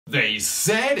They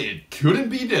said it couldn't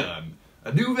be done.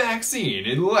 A new vaccine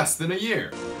in less than a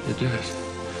year. You did it.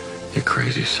 You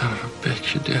crazy son of a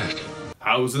bitch, you did it.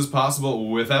 How is this possible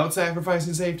without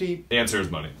sacrificing safety? The answer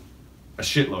is money. A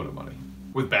shitload of money.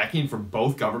 With backing from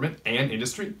both government and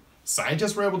industry,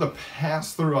 scientists were able to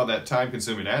pass through all that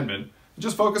time-consuming admin and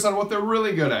just focus on what they're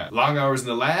really good at. Long hours in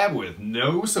the lab with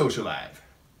no social life.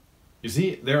 You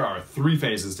see, there are 3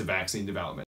 phases to vaccine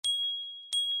development.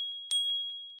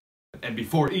 And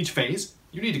before each phase,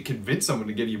 you need to convince someone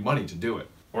to give you money to do it.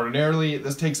 Ordinarily,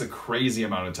 this takes a crazy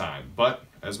amount of time, but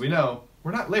as we know,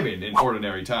 we're not living in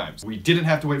ordinary times. We didn't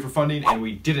have to wait for funding, and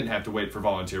we didn't have to wait for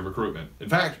volunteer recruitment. In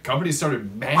fact, companies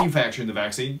started manufacturing the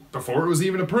vaccine before it was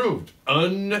even approved.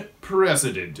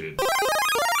 Unprecedented.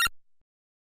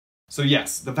 So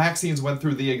yes, the vaccines went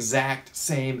through the exact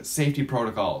same safety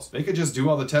protocols. They could just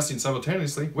do all the testing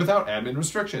simultaneously without admin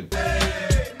restriction.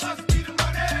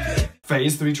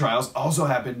 Phase 3 trials also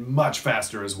happened much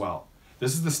faster as well.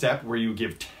 This is the step where you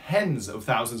give tens of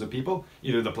thousands of people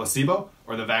either the placebo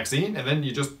or the vaccine, and then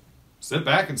you just sit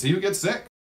back and see who gets sick.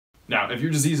 Now, if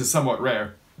your disease is somewhat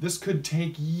rare, this could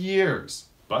take years.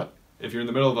 But if you're in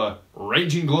the middle of a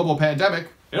raging global pandemic,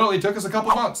 it only took us a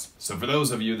couple months. So for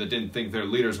those of you that didn't think their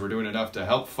leaders were doing enough to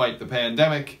help fight the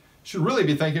pandemic, should really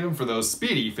be thanking them for those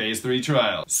speedy Phase 3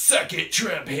 trials. Suck it,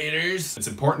 Trump haters! It's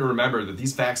important to remember that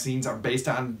these vaccines are based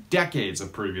on decades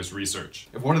of previous research.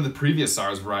 If one of the previous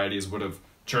SARS varieties would have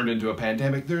turned into a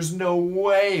pandemic, there's no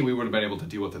way we would have been able to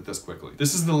deal with it this quickly.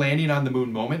 This is the landing on the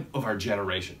moon moment of our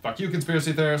generation. Fuck you,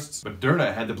 conspiracy theorists.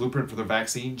 Moderna had the blueprint for their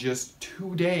vaccine just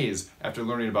 2 days after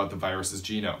learning about the virus's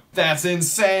genome. That's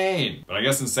insane! But I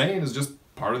guess insane is just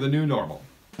part of the new normal.